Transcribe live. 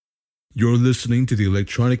You're listening to the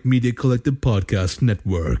Electronic Media Collective Podcast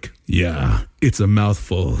Network. Yeah, it's a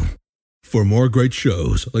mouthful. For more great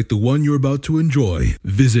shows like the one you're about to enjoy,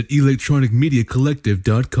 visit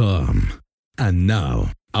electronicmediacollective.com. And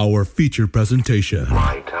now, our feature presentation.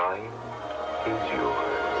 My time is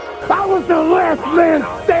yours. I was the last man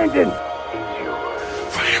standing.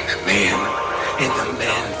 I am the man, and the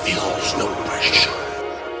man feels no pressure.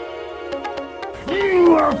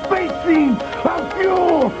 You are facing a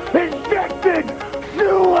fuel-injected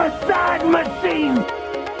suicide machine.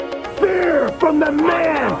 Fear from the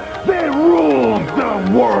man that rules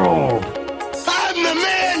the world. I'm the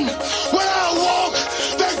man. When I walk,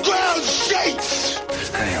 the ground shakes.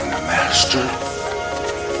 I am the master,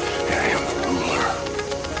 and I am the ruler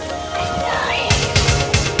of the world.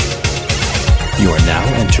 You are now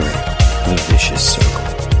entering the Vicious Circle.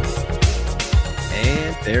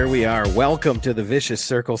 And there we are. Welcome to the Vicious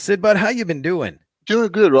Circle. Sid Bud, how you been doing?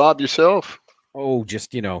 Doing good, Rob. Yourself? Oh,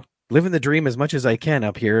 just, living the dream as much as I can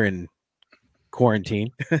up here in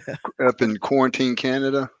quarantine. Up in quarantine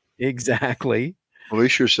Canada? Exactly. At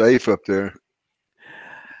least you're safe up there.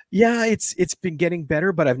 Yeah, it's been getting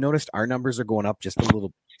better, but I've noticed our numbers are going up just a little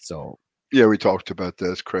bit. So Yeah, we talked about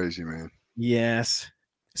that. It's crazy, man. yes.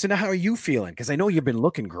 So now how are you feeling? Because I know you've been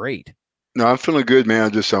looking great. No, I'm feeling good,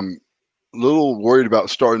 man. I'm a little worried about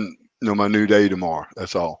starting, my new day tomorrow.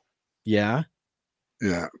 That's all. Yeah.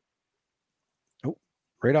 Yeah. Oh,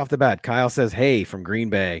 right off the bat, Kyle says, "Hey," from Green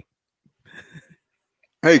Bay.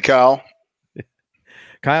 Hey, Kyle.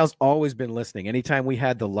 Kyle's always been listening. Anytime we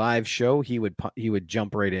had the live show, he would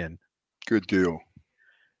jump right in. Good deal.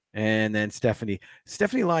 And then Stephanie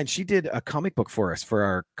Line, she did a comic book for us for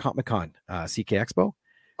our Comic-Con CK Expo.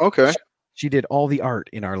 Okay. She did all the art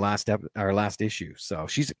in our last issue. So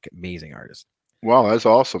she's an amazing artist. Wow, that's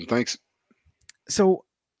awesome. Thanks. So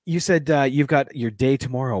you said you've got your day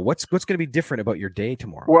tomorrow. What's going to be different about your day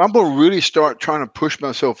tomorrow? Well, I'm going to really start trying to push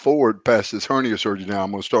myself forward past this hernia surgery now.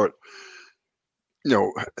 I'm going to start,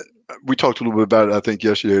 we talked a little bit about it, I think,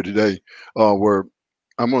 yesterday or today, where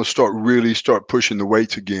I'm going to really start pushing the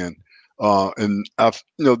weights again. And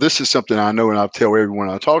this is something I know, and I tell everyone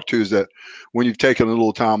I talk to, is that when you've taken a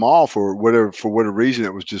little time off or whatever, for whatever reason,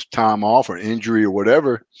 it was just time off or injury or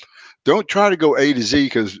whatever, don't try to go A to Z,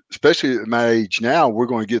 because especially at my age now, we're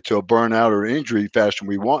going to get to a burnout or injury faster than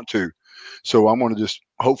we want to. So I'm going to just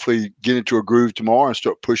hopefully get into a groove tomorrow and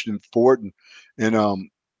start pushing forward and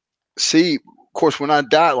see. Of course, when I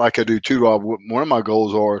diet like I do too, Rob, one of my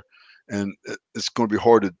goals are, and it's going to be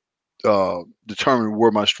hard to determine where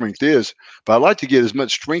my strength is, but I like to get as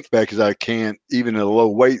much strength back as I can, even at a low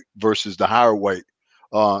weight versus the higher weight,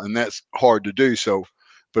 and that's hard to do. So,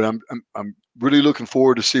 but I'm really looking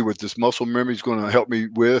forward to see what this muscle memory is going to help me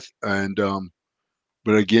with, and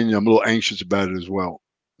but again, I'm a little anxious about it as well.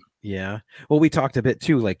 Yeah. Well, we talked a bit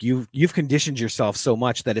too. Like you've conditioned yourself so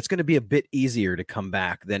much that it's going to be a bit easier to come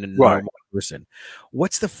back than a normal person.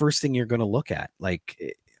 What's the first thing you're going to look at?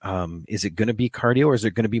 Like, is it going to be cardio, or is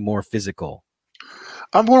it going to be more physical?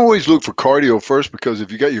 I'm going to always look for cardio first, because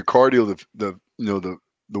if you got your cardio,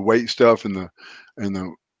 the weight stuff and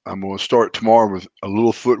I'm going to start tomorrow with a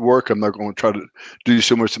little footwork. I'm not going to try to do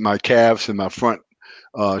so much to my calves and my front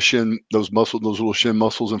shin, those little shin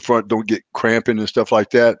muscles in front don't get cramping and stuff like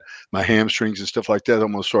that. My hamstrings and stuff like that.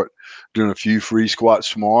 I'm going to start doing a few free squats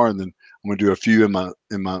tomorrow, and then I'm going to do a few in my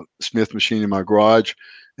Smith machine in my garage,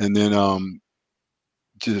 and then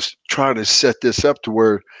just try to set this up to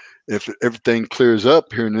where if everything clears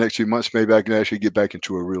up here in the next few months, maybe I can actually get back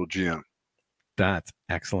into a real gym. That's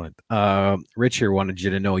excellent. Rich here wanted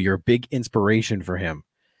you to know you're a big inspiration for him.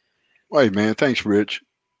 Hey, man. Thanks, Rich.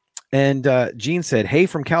 And Gene said, "Hey,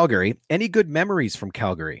 from Calgary. Any good memories from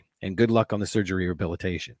Calgary? And good luck on the surgery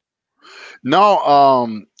rehabilitation."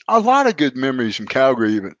 No, a lot of good memories from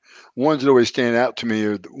Calgary. But ones that always stand out to me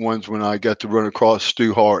are the ones when I got to run across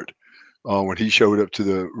Stu Hart when he showed up to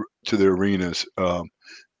the arenas.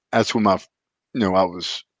 That's when I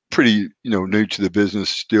was pretty new to the business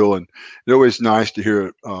still, and it's always nice to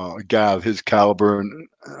hear a guy of his caliber, and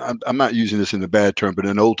I'm not using this in a bad term, but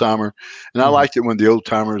an old timer. And I liked it when the old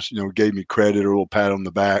timers gave me credit or a little pat on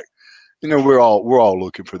the back. We're all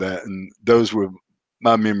looking for that, and those were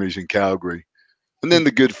my memories in Calgary. And then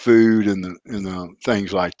the good food and the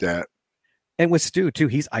things like that. And with Stu too,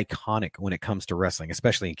 he's iconic when it comes to wrestling,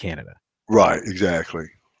 especially in Canada. Right, exactly.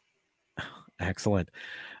 Excellent.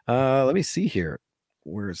 Let me see here.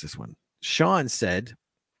 Where is this one? Sean said,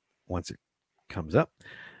 once it comes up,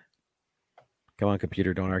 come on,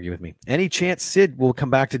 computer, don't argue with me. Any chance Sid will come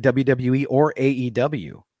back to WWE or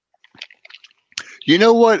AEW? You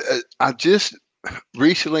know what? I just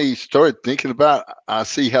recently started thinking about, I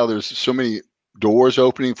see how there's so many doors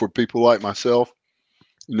opening for people like myself,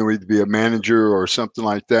 either be a manager or something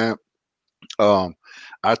like that.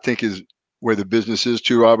 I think is where the business is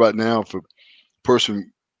too, Rob, right now. If a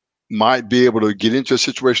person might be able to get into a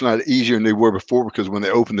situation a lot easier than they were before, because when they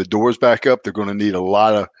open the doors back up, they're going to need a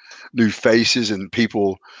lot of new faces and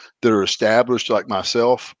people that are established like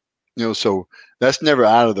myself. So that's never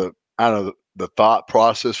out of the thought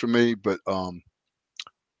process for me, but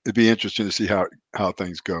it'd be interesting to see how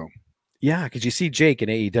things go. Yeah, because you see Jake in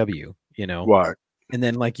AEW, Right. And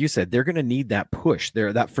then, like you said, they're going to need that push,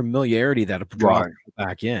 that familiarity that'll draw people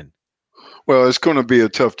back in. Well, it's going to be a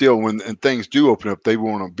tough deal when things do open up. They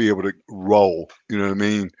want to be able to roll. You know what I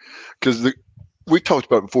mean? Because we talked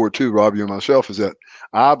about before too, Robbie and myself, is that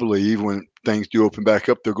I believe when things do open back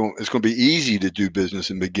up, it's going to be easy to do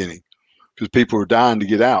business in the beginning because people are dying to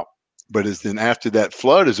get out. But then after that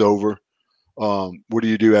flood is over, what do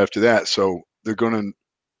you do after that? So they're going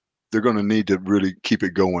to need to really keep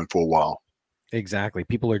it going for a while. Exactly.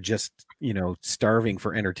 People are just, starving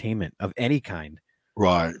for entertainment of any kind.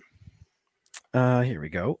 Right. Here we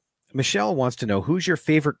go. Michelle wants to know, who's your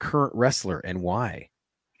favorite current wrestler and why?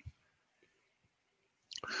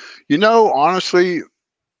 Honestly,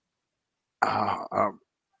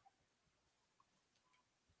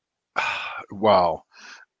 wow.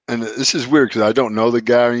 And this is weird because I don't know the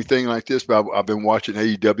guy or anything like this, but I've been watching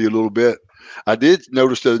AEW a little bit. I did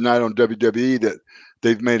notice the other night on WWE that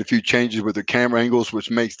they've made a few changes with the camera angles, which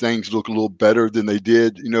makes things look a little better than they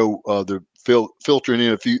did. They're filtering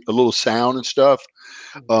in a little sound and stuff.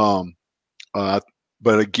 But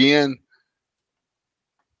again,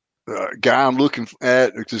 guy I'm looking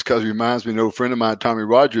at, just because he reminds me, an old friend of mine, Tommy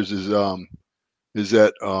Rogers, is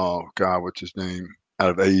that what's his name out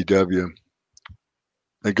of AEW?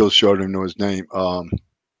 It goes short. I don't know his name.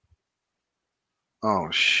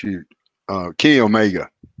 Kenny Omega.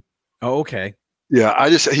 Oh, okay. Yeah, I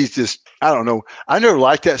don't know. I never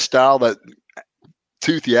liked that style, that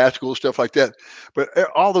too theatrical stuff like that. But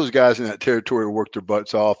all those guys in that territory work their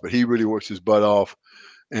butts off, but he really works his butt off.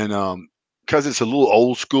 And because it's a little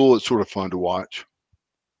old school, it's sort of fun to watch.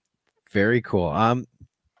 Very cool.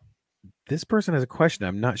 This person has a question.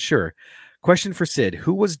 I'm not sure. Question for Sid.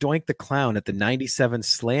 Who was Doink the Clown at the 97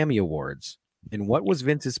 Slammy Awards? And what was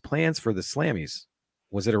Vince's plans for the Slammies?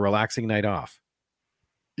 Was it a relaxing night off?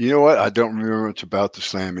 You know what? I don't remember much about the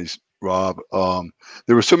Slammies, Rob.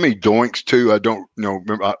 There were so many Doinks too. I don't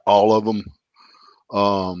remember all of them.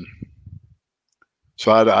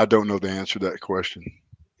 So I don't know the answer to that question.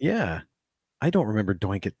 Yeah. I don't remember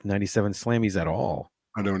Doink at 97 Slammies at all.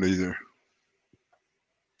 I don't either.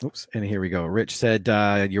 Oops. And here we go. Rich said,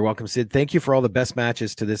 you're welcome, Sid. Thank you for all the best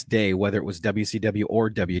matches to this day, whether it was WCW or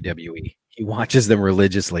WWE. He watches them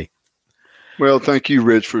religiously. Well, thank you,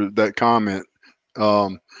 Rich, for that comment.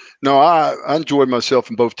 No, I enjoyed myself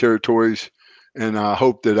in both territories, and I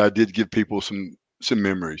hope that I did give people some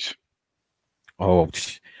memories. Oh,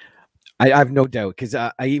 I have no doubt, because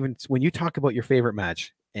I even when you talk about your favorite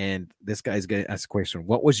match, and this guy's going to ask a question,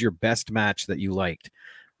 what was your best match that you liked?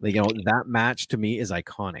 That match to me is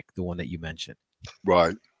iconic, the one that you mentioned.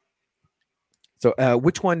 Right. So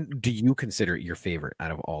which one do you consider your favorite out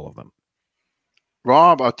of all of them?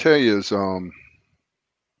 Rob, I'll tell you, is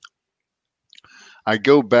I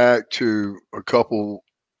go back to a couple,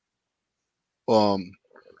 3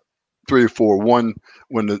 or 4. One,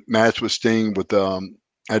 when the match with Sting with I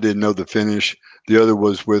didn't know the finish. The other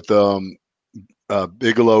was with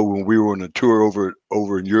Bigelow when we were on a tour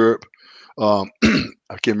over in Europe. I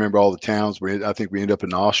can't remember all the towns. I think we ended up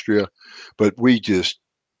in Austria, but we just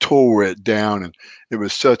tore it down, and it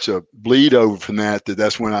was such a bleed over from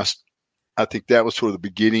that's when I think that was sort of the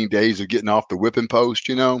beginning days of getting off the whipping post,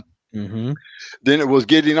 Mm-hmm. Then it was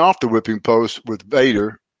getting off the whipping post with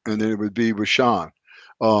Vader, and then it would be with Shawn.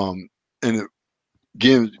 Again,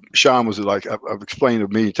 Shawn was like I've explained it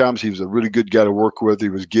many times. He was a really good guy to work with. He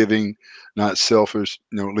was giving, not selfish,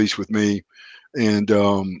 at least with me. And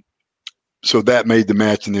so that made the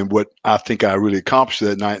match. And then what I think I really accomplished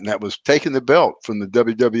that night, and that was taking the belt from the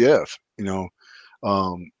WWF. It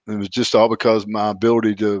was just all because of my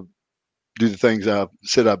ability to do the things I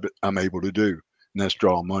said I'm able to do, and that's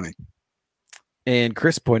draw money. And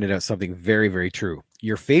Chris pointed out something very, very true.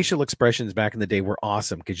 Your facial expressions back in the day were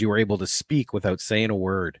awesome because you were able to speak without saying a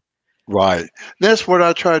word. Right. That's what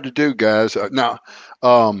I tried to do, guys. Now,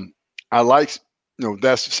 I like,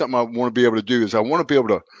 that's something I want to be able to do, is I want to be able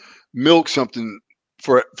to milk something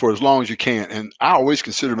for as long as you can. And I always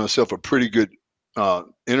consider myself a pretty good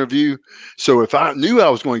interview. So if I knew I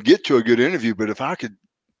was going to get to a good interview, but if I could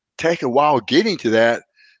take a while getting to that,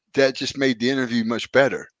 that just made the interview much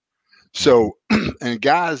better. So, and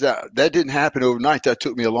guys, that didn't happen overnight. That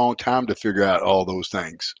took me a long time to figure out all those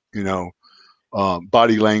things,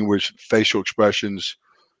 body language, facial expressions,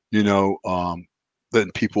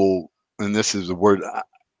 letting people, and this is a word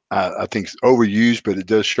I think is overused, but it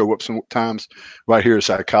does show up sometimes right here in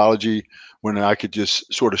psychology, when I could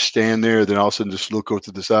just sort of stand there, then all of a sudden just look over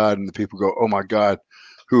to the side and the people go, oh my God,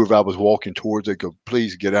 whoever I was walking towards, they go,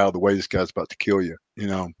 please get out of the way. This guy's about to kill you,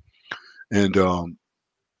 and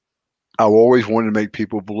I always wanted to make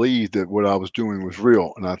people believe that what I was doing was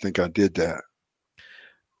real. And I think I did that.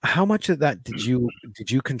 How much of that did you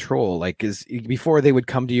control? Like, is before they would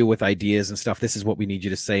come to you with ideas and stuff, this is what we need you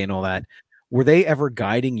to say and all that. Were they ever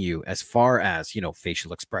guiding you as far as,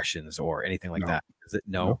 facial expressions or anything like that? Is it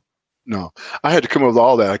no? No, I had to come up with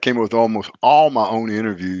all that. I came up with almost all my own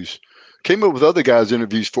interviews, came up with other guys'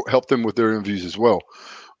 interviews for help them with their interviews as well.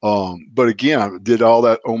 But again, I did all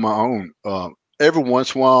that on my own. Every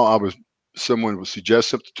once in a while, someone would suggest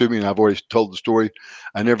something to me, and I've already told the story.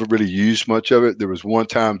 I never really used much of it. There was one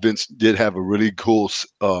time Vince did have a really cool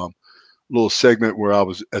little segment where I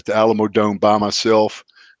was at the Alamo Dome by myself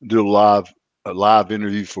and did a live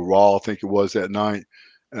interview for Raw, I think it was that night.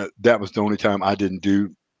 That was the only time I didn't do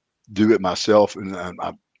it myself, and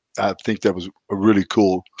I think that was a really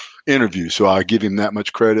cool interview. So I give him that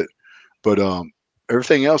much credit. But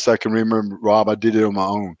everything else I can remember, Rob, I did it on my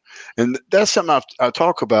own, and that's something I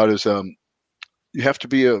talk about is you have to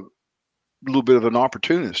be a little bit of an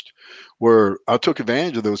opportunist, where I took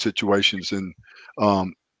advantage of those situations, and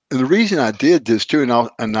the reason I did this too,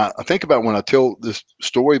 and I think about when I tell this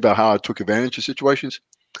story about how I took advantage of situations,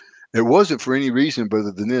 it wasn't for any reason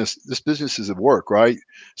other than this. This business is at work, right?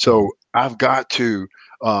 So I've got to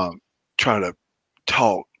try to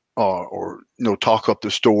talk or talk up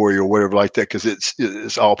the story or whatever like that, because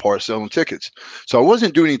it's all part of selling tickets. So I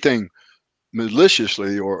wasn't doing anything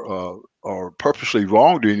maliciously or purposely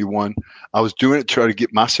wrong to anyone. I was doing it to try to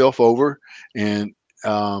get myself over, and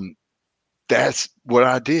that's what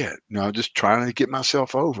I did. Just trying to get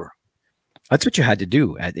myself over. That's what you had to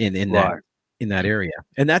do in that area.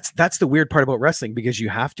 And that's the weird part about wrestling, because you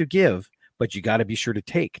have to give, but you got to be sure to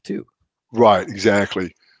take too. Right.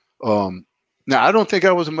 Exactly. Now I don't think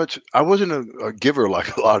I wasn't a giver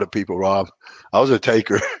like a lot of people, Rob. I was a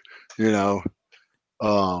taker,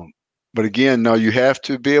 but again, no, you have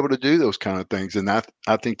to be able to do those kind of things. And I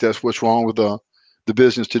think that's what's wrong with the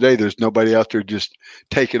business today. There's nobody out there just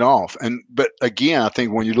taking off. But again, I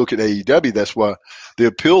think when you look at AEW, that's why the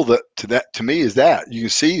appeal to me is that you can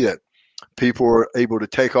see that people are able to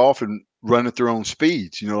take off and run at their own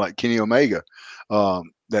speeds, like Kenny Omega,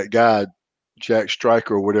 that guy, Jack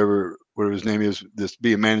Striker or whatever his name is, that's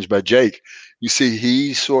being managed by Jake. You see,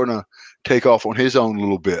 he sort of take off on his own a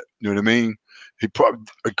little bit. You know what I mean? He probably,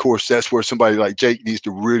 of course, that's where somebody like Jake needs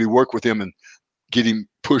to really work with him and get him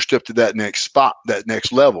pushed up to that next spot, that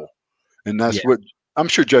next level. And that's what I'm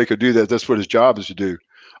sure Jake will do that. That's what his job is to do.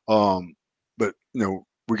 But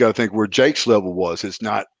we got to think where Jake's level was. It's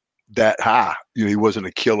not that high. He wasn't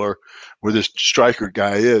a killer where this Striker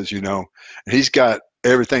guy is, and he's got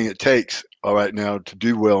everything it takes right now to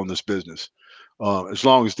do well in this business. As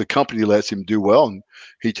long as the company lets him do well and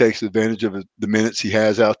he takes advantage of the minutes he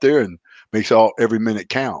has out there and makes every minute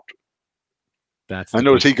count. I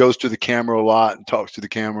notice he goes to the camera a lot and talks to the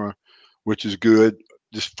camera, which is good.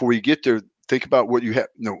 Just before you get there, think about what you have,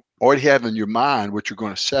 already have in your mind what you're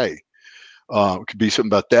going to say. It could be something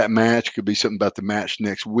about that match. It could be something about the match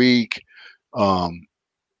next week. It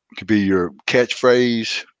could be your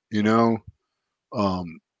catchphrase,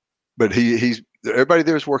 but everybody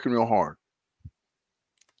there is working real hard.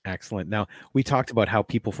 Excellent. Now, we talked about how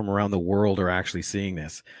people from around the world are actually seeing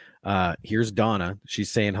this. Here's Donna.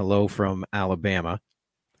 She's saying hello from Alabama.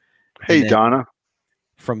 Hey, Donna.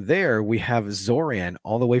 From there, we have Zorian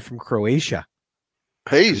all the way from Croatia.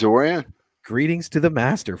 Hey, Zorian. Greetings to the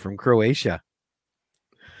master from Croatia.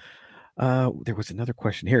 There was another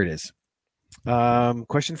question. Here it is.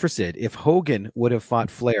 Question for Sid. If Hogan would have fought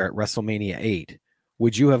Flair at WrestleMania 8,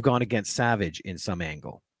 would you have gone against Savage in some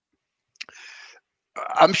angle?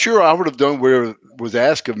 I'm sure I would have done whatever was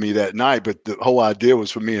asked of me that night, but the whole idea was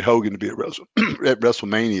for me and Hogan to be at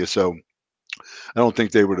WrestleMania, so I don't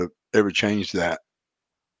think they would have ever changed that.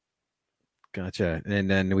 Gotcha. And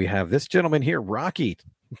then we have this gentleman here, Rocky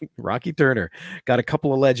Turner. Got a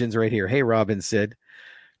couple of legends right here. Hey, Robin, Sid.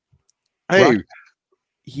 Hey. Rocky,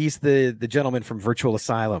 he's the gentleman from Virtual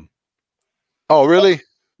Asylum. Oh, really?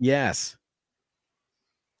 Yes.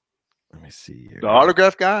 Let me see here. The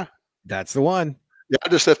autograph guy? That's the one. Yeah, I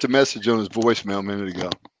just left a message on his voicemail a minute ago.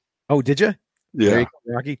 Oh, did you? Yeah. There you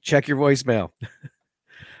go, Rocky, check your voicemail.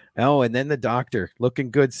 Oh, and then the doctor.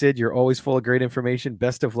 Looking good, Sid. You're always full of great information.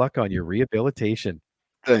 Best of luck on your rehabilitation.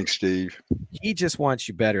 Thanks, Steve. He just wants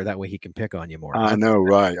you better. That way he can pick on you more. I know,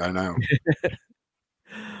 right? I know.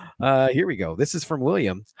 Here we go. This is from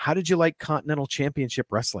William. How did you like Continental Championship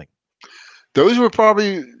Wrestling? Those were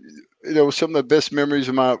probably, some of the best memories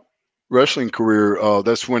of my wrestling career.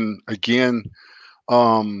 That's when, again,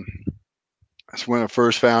 that's when I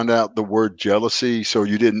first found out the word jealousy. So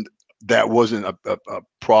that wasn't a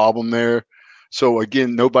problem there. So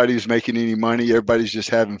again, nobody's making any money. Everybody's just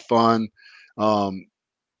having fun. And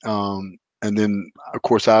then of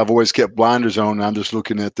course I've always kept blinders on. And I'm just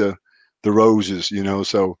looking at the roses,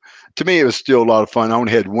 so to me, it was still a lot of fun. I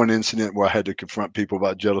only had one incident where I had to confront people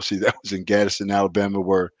about jealousy. That was in Gadsden, Alabama,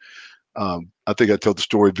 where I think I told the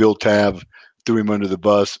story. Bill Tabb threw him under the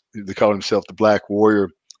bus. They called himself the Black Warrior.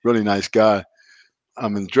 Really nice guy.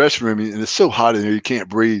 I'm in the dressing room, and it's so hot in here, you can't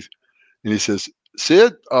breathe. And he says,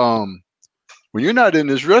 Sid, when you're not in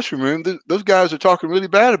this dressing room, those guys are talking really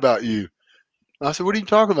bad about you. I said, what are you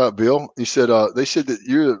talking about, Bill? He said, they said that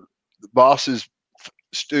you're the boss's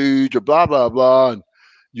stooge or blah, blah, blah, and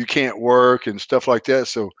you can't work and stuff like that.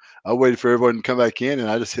 So I waited for everyone to come back in, and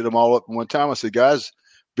I just hit them all up one time. I said, guys,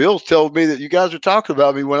 Bill's told me that you guys are talking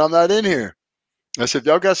about me when I'm not in here. I said, if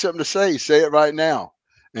y'all got something to say it right now.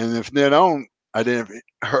 And if then on, I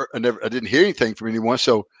didn't hear anything from anyone.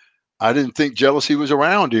 So I didn't think jealousy was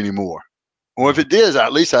around anymore. Or if it did,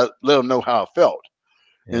 at least I let them know how I felt.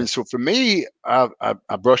 Yeah. And so for me, I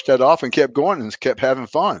brushed that off and kept going and kept having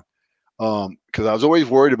fun. Because I was always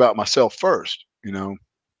worried about myself first, You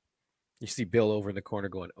see Bill over in the corner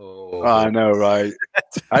going, oh. I know, right?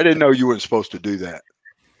 I didn't know you weren't supposed to do that.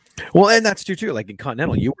 Well, and that's true, too. Like in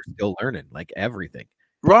Continental, you were still learning, like everything.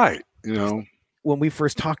 Right. When we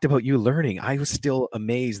first talked about you learning, I was still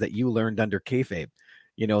amazed that you learned under kayfabe.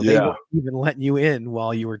 They weren't even letting you in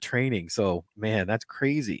while you were training. So, man, that's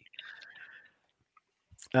crazy.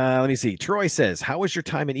 Let me see. Troy says, how was your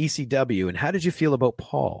time in ECW and how did you feel about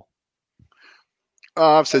Paul?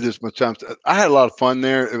 I've said this much times. I had a lot of fun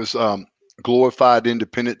there. It was glorified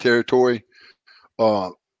independent territory.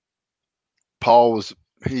 Paul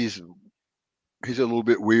he's a little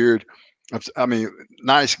bit weird. I mean,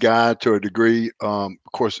 nice guy to a degree. Of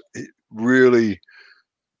course, really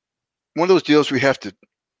one of those deals we have to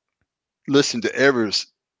listen to every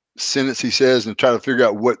sentence he says and try to figure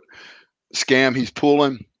out what scam he's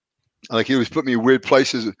pulling. Like he was putting me in weird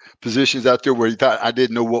positions out there where he thought I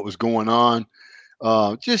didn't know what was going on.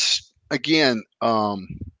 Just again, I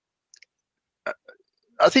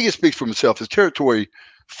think it speaks for himself. His territory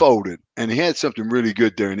folded, and he had something really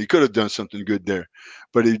good there, and he could have done something good there,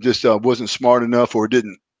 but he just wasn't smart enough, or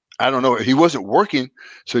didn't. I don't know. He wasn't working,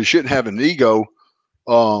 so he shouldn't have an ego.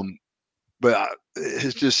 But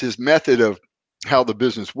his method of how the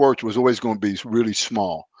business worked was always going to be really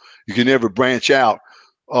small. You can never branch out,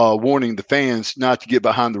 warning the fans not to get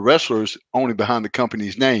behind the wrestlers, only behind the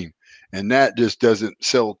company's name. And that just doesn't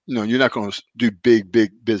sell. You're not going to do big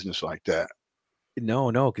business like that.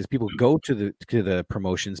 No, because people go to the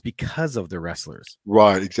promotions because of the wrestlers.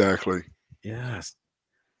 Right, exactly. Yes.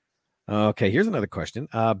 Okay, here's another question.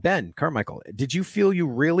 Ben Carmichael, did you feel you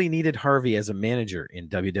really needed Harvey as a manager in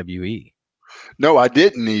WWE? No, I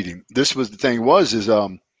didn't need him. This was the thing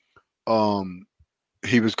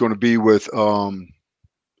he was going to be with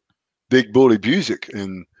Big Bully Busick,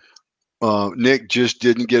 and Nick just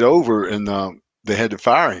didn't get over, and they had to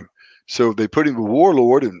fire him. So they put him with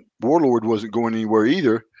Warlord, and Warlord wasn't going anywhere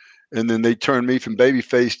either. And then they turned me from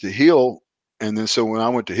babyface to heel. And then so when I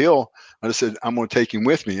went to heel, I just said, I'm going to take him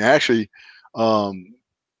with me. Actually,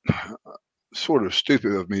 sort of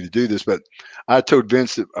stupid of me to do this, but I told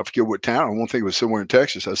Vince that I forget what town. I won't think it was somewhere in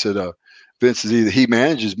Texas. I said, Vince is either he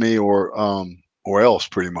manages me or else,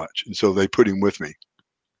 pretty much. And so they put him with me.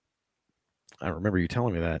 I remember you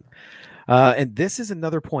telling me that. And this is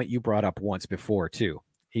another point you brought up once before too.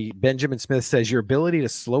 Benjamin Smith says your ability to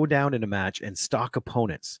slow down in a match and stalk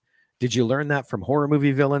opponents. Did you learn that from horror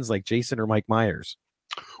movie villains like Jason or Mike Myers?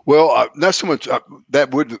 Well, not so much.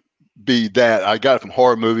 That would be that. I got it from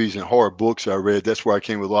horror movies and horror books I read. That's where I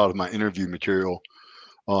came with a lot of my interview material.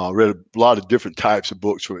 Read a lot of different types of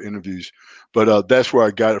books for interviews, but that's where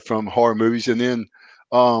I got it from, horror movies. And then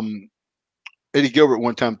Eddie Gilbert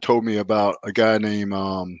one time told me about a guy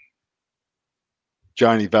named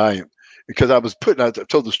Johnny Valiant, because I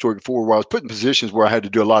told the story before, where I was put in positions where I had to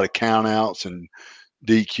do a lot of count outs and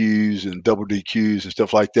DQs and double DQs and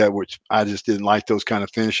stuff like that, which I just didn't like those kind of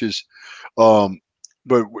finishes. But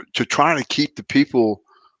to try to keep the people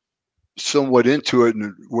somewhat into it,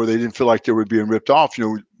 and where they didn't feel like they were being ripped off,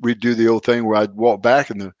 we'd do the old thing where I'd walk back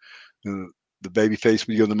and the the baby face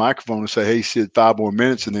would go to the microphone and say, "Hey, Sid, 5 more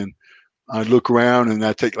minutes," and then I'd look around and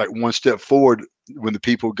I'd take like one step forward when the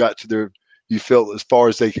people got to their, you felt as far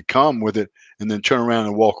as they could come with it, and then turn around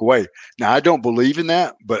and walk away. Now, I don't believe in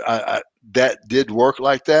that, but I that did work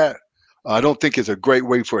like that. I don't think it's a great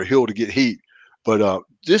way for a heel to get heat, but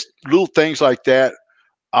just little things like that.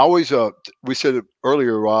 I always, we said it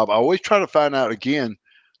earlier, Rob, I always try to find out again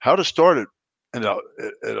how to start it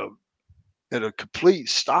at a complete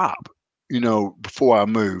stop, before I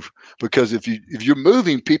move. Because if you're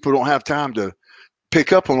moving, people don't have time to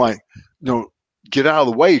pick up on, like, get out of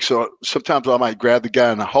the way. So sometimes I might grab the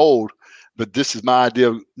guy in a hold, but this is my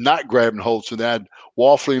idea of not grabbing hold. So then I'd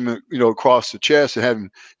waffle him, across the chest and have him,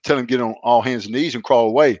 tell him get on all hands and knees and crawl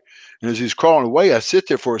away. And as he's crawling away, I sit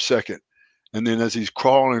there for a second. And then as he's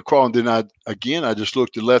crawling and crawling, then I just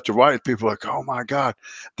look to left or right, and people are like, "Oh my God!"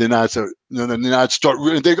 Then I'd say, then I'd start.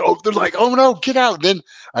 They're like, "Oh no, get out!" Then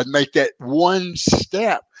I'd make that one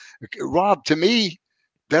step. Rob, to me,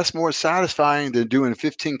 that's more satisfying than doing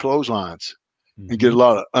 15 clotheslines and get a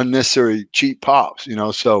lot of unnecessary cheap pops.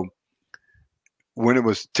 So when it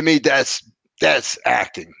was, to me, that's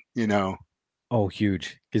acting. Oh,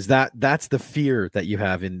 huge, because that's the fear that you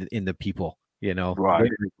have in the people. Right.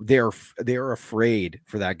 They're afraid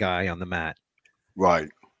for that guy on the mat. Right.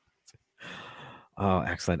 Oh,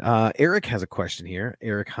 excellent. Eric has a question here.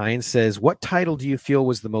 Eric Hines says, what title do you feel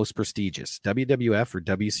was the most prestigious, WWF or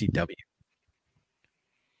WCW?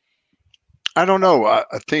 I don't know. I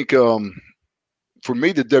think for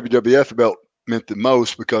me, the WWF belt meant the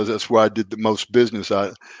most because that's where I did the most business.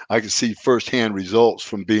 I could see firsthand results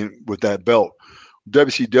from being with that belt.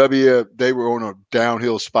 WCW, they were on a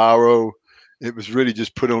downhill spiral. It was really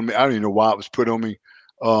just put on me. I don't even know why it was put on me.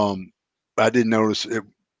 I didn't notice it.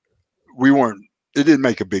 It didn't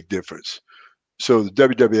make a big difference. So the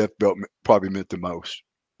WWF belt probably meant the most.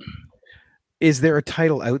 Is there a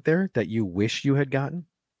title out there that you wish you had gotten?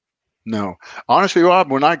 No. Honestly,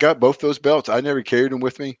 Rob, when I got both those belts, I never carried them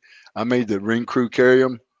with me. I made the ring crew carry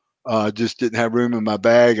them. I just didn't have room in my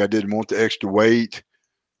bag. I didn't want the extra weight.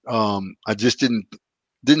 I just didn't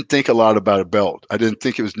think a lot about a belt. I didn't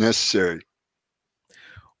think it was necessary.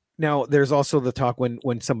 Now, there's also the talk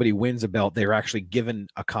when somebody wins a belt, they're actually given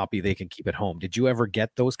a copy they can keep at home. Did you ever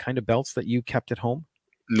get those kind of belts that you kept at home?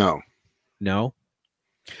 No.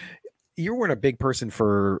 You weren't a big person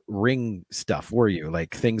for ring stuff, were you?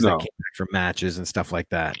 Like things that came back from matches and stuff like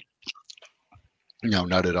that? No,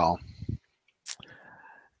 not at all.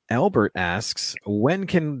 Albert asks, when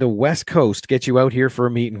can the West Coast get you out here for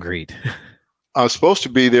a meet and greet? I was supposed to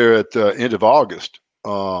be there at the end of August.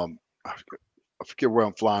 I forget where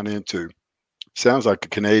I'm flying into. Sounds like a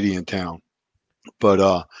Canadian town, but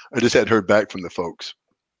I just hadn't heard back from the folks.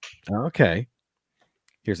 Okay.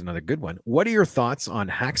 Here's another good one. What are your thoughts on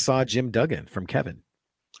Hacksaw Jim Duggan from Kevin?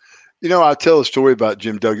 I tell a story about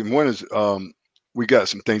Jim Duggan. One is we got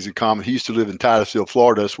some things in common. He used to live in Titusville,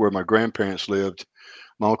 Florida. That's where my grandparents lived.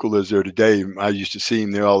 My uncle lives there today. I used to see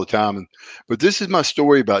him there all the time. But this is my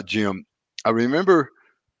story about Jim. I remember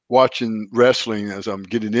watching wrestling as I'm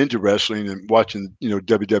getting into wrestling and watching,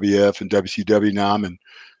 WWF and WCW. Now I'm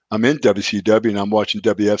in WCW and I'm watching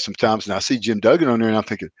WF sometimes, and I see Jim Duggan on there, and I'm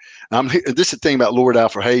thinking, this is the thing about Lord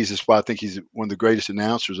Alfred Hayes. That's why I think he's one of the greatest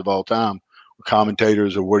announcers of all time, or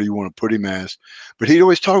commentators, or what do you want to put him as. But he'd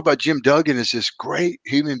always talk about Jim Duggan as this great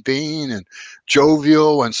human being and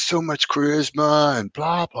jovial and so much charisma and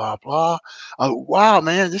blah, blah, blah. Wow,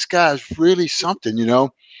 man, this guy's really something,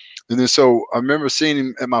 And then so I remember seeing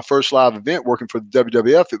him at my first live event working for the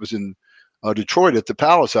WWF. It was in Detroit at the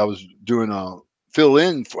Palace. I was doing fill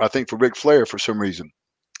in, I think, for Ric Flair for some reason.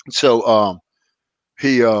 So I'm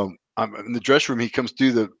in the dressing room. He comes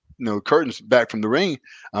through the curtains back from the ring.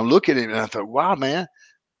 I'm looking at him and I thought, wow, man.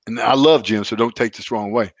 And I love Jim, so don't take this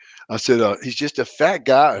wrong way. I said, he's just a fat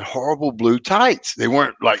guy in horrible blue tights. They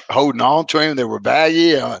weren't like holding on to him. They were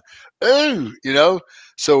baggy. Ooh,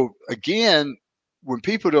 So again, when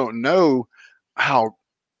people don't know how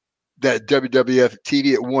that WWF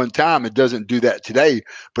TV at one time, it doesn't do that today,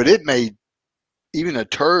 but it made even a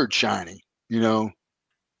turd shiny,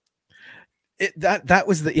 That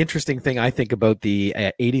was the interesting thing, I think, about the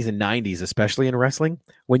 80s and 90s, especially in wrestling.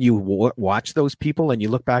 When you watch those people and you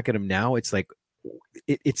look back at them now, it's like,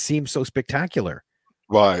 it seems so spectacular.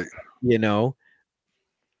 Right. Man,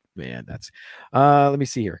 that's, let me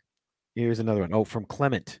see here. Here's another one. Oh, from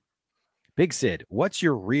Clement. Big Sid, what's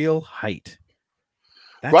your real height?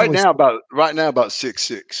 Right now about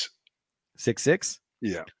 6'6". 6'6"?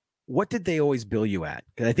 Yeah. What did they always bill you at?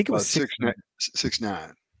 Because I think it was 6'9".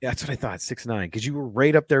 Yeah, that's what I thought, 6'9", because you were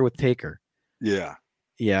right up there with Taker. Yeah.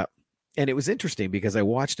 Yeah. And it was interesting because I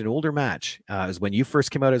watched an older match. It was when you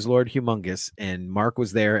first came out as Lord Humongous, and Mark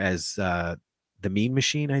was there as the Mean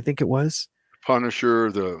Machine, I think it was.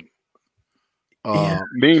 Punisher, the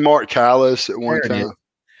Mean Mark Callis at one time.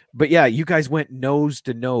 But yeah, you guys went nose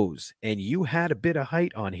to nose, and you had a bit of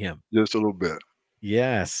height on him. Just a little bit.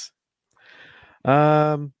 Yes.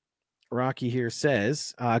 Rocky here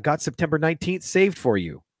says, got September 19th saved for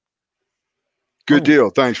you. Good deal.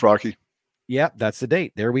 Thanks, Rocky. Yep, that's the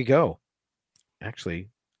date. There we go. Actually,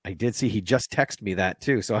 I did see he just texted me that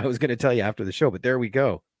too, so I was going to tell you after the show, but there we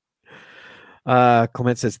go.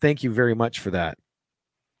 Clement says, thank you very much for that.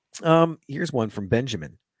 Here's one from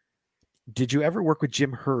Benjamin. Did you ever work with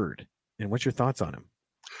Jim Herd, and what's your thoughts on him?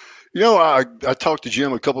 You know, I talked to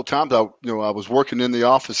Jim a couple of times. I was working in the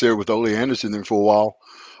office there with Ole Anderson there for a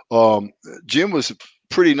while. Jim was a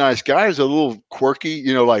pretty nice guy. He's a little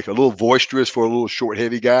quirky, like a little boisterous for a little short,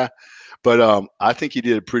 heavy guy. But I think he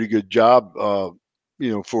did a pretty good job,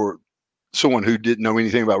 for someone who didn't know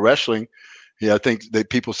anything about wrestling. Yeah, I think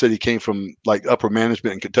that people said he came from like upper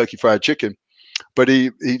management in Kentucky Fried Chicken, but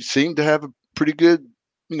he seemed to have a pretty good,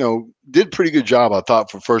 did a pretty good job, I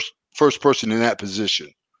thought, for first person in that position.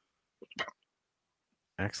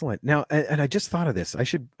 Excellent. Now, and I just thought of this. I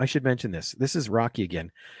should mention this. This is Rocky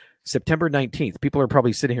again. September 19th. People are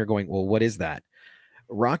probably sitting here going, well, what is that?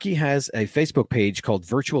 Rocky has a Facebook page called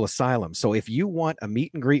Virtual Asylum. So if you want a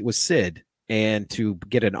meet and greet with Sid and to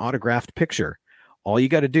get an autographed picture, all you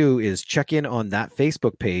got to do is check in on that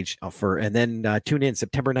Facebook page and then tune in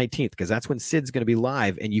September 19th, because that's when Sid's going to be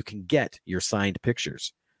live and you can get your signed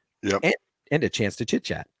pictures. Yep. And a chance to chit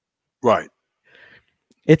chat. Right.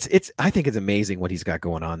 I think it's amazing what he's got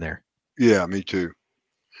going on there. Yeah, me too.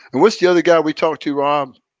 And what's the other guy we talked to,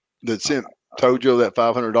 Rob, that sent Tojo that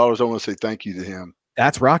 $500? I want to say thank you to him.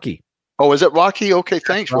 That's Rocky. Oh, is that Rocky? Okay,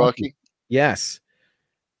 thanks, Rocky. Yes.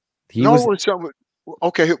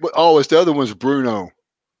 Okay. Oh, it's the other one's Bruno.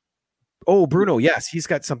 Oh, Bruno. Yes, he's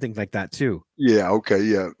got something like that too. Yeah. Okay.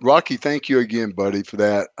 Yeah. Rocky, thank you again, buddy, for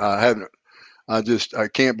that. I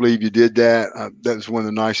can't believe you did that. That was one of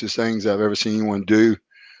the nicest things I've ever seen anyone do.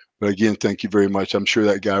 But again, thank you very much. I'm sure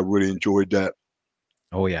that guy really enjoyed that.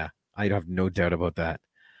 Oh yeah, I have no doubt about that.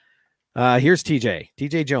 Here's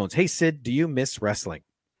TJ Jones. Hey Sid, do you miss wrestling?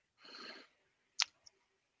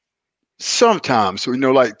 Sometimes,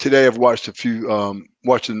 like today, I've watched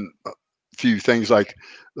watching a few things like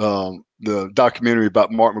the documentary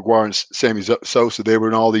about Mark McGuire and Sammy Sosa. They were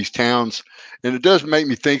in all these towns, and it does make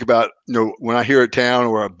me think about, when I hear a town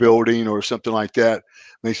or a building or something like that, it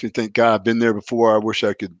makes me think, God, I've been there before. I wish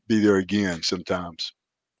I could be there again sometimes.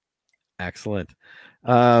 Excellent.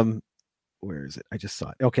 Where is it? I just saw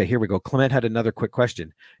it. Okay, here we go. Clement had another quick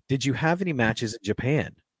question. Did you have any matches in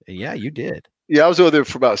Japan? Yeah, you did. Yeah, I was over there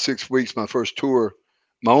for about 6 weeks. My first tour,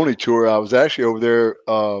 my only tour. I was actually over there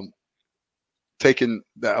I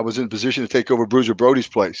was in position to take over Bruiser Brody's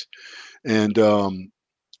place. And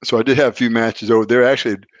so I did have a few matches over there.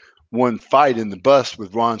 Actually, one fight in the bus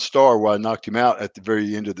with Ron Starr where I knocked him out at the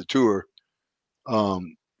very end of the tour.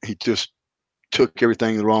 He just took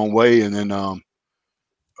everything the wrong way. And then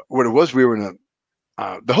what it was, we were in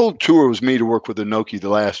the whole tour was me to work with Inoki the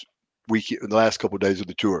last couple of days of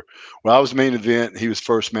the tour. Well, I was the main event. He was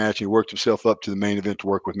first match. He worked himself up to the main event to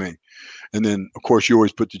work with me. And then, of course, you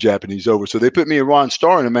always put the Japanese over. So they put me and Ron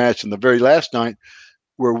Starr in a match in the very last night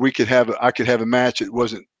where I could have a match that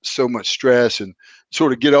wasn't so much stress and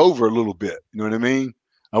sort of get over a little bit. You know what I mean?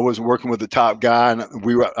 I wasn't working with the top guy, and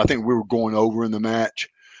I think we were going over in the match.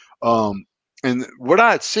 And what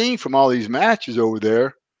I had seen from all these matches over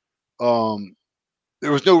there,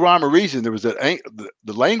 there was no rhyme or reason. There was the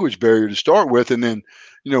language barrier to start with. And then,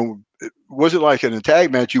 it wasn't like in a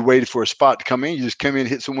tag match, you waited for a spot to come in. You just come in and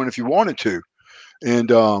hit someone if you wanted to. And,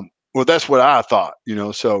 well, that's what I thought,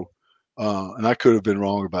 so, and I could have been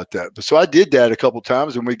wrong about that. But so I did that a couple of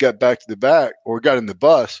times, and we got back to the back or got in the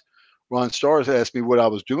bus. Ron Starr asked me what I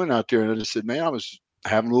was doing out there. And I just said, man, I was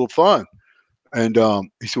having a little fun. And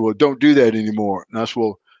he said, well, don't do that anymore. And I said,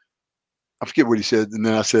 well, I forget what he said. And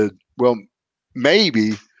then I said, well,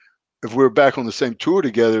 maybe if we're back on the same tour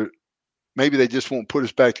together, maybe they just won't put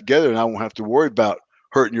us back together and I won't have to worry about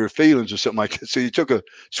hurting your feelings or something like that. So he took a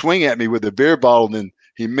swing at me with a beer bottle, and then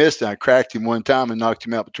he missed, and I cracked him one time and knocked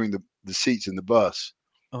him out between the seats in the bus.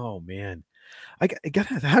 Oh, man.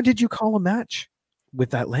 How did you call a match with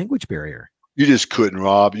that language barrier? You just couldn't,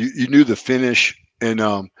 Rob. You knew the finish. And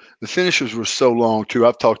the finishes were so long, too.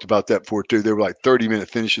 I've talked about that before, too. They were like 30-minute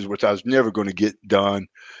finishes, which I was never going to get done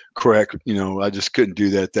correct. I just couldn't do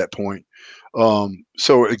that at that point.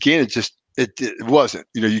 So, again, it wasn't.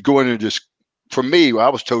 You go in and just for me, I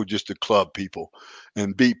was told just to club people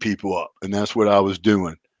and beat people up, and that's what I was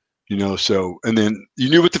doing. So, and then you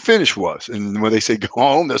knew what the finish was. And when they say go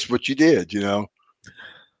home, that's what you did, Here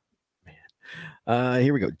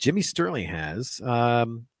we go. Jimmy Sterling has,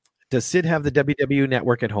 does Sid have the WWE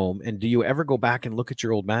Network at home? And do you ever go back and look at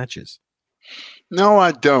your old matches? No,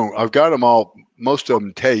 I don't. I've got them all, most of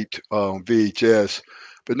them taped on VHS,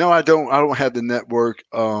 but no, I don't have the network.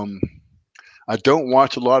 I don't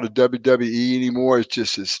watch a lot of WWE anymore. It's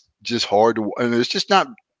just hard to, and it's just not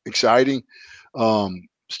exciting.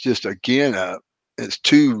 It's just, again, it's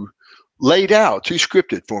too laid out, too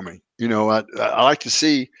scripted for me. I like to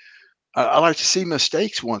see, I like to see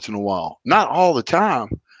mistakes once in a while, not all the time,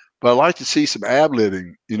 but I like to see some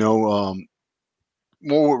ad-libbing,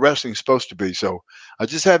 more what wrestling's supposed to be. So I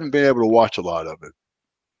just haven't been able to watch a lot of it.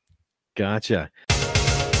 Gotcha.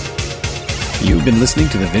 You've been listening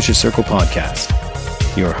to the Vicious Circle podcast.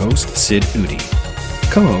 Your host, Sid Udi.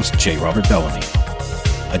 Co-host, J. Robert Bellamy.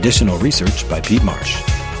 Additional research by Pete Marsh.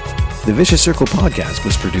 The Vicious Circle podcast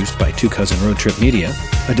was produced by Two Cousin Road Trip Media,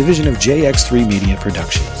 a division of JX3 Media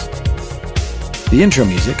Productions. The intro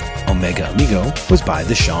music, Omega Amigo, was by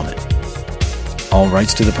The Shaman. All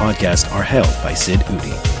rights to the podcast are held by Sid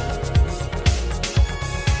Udi.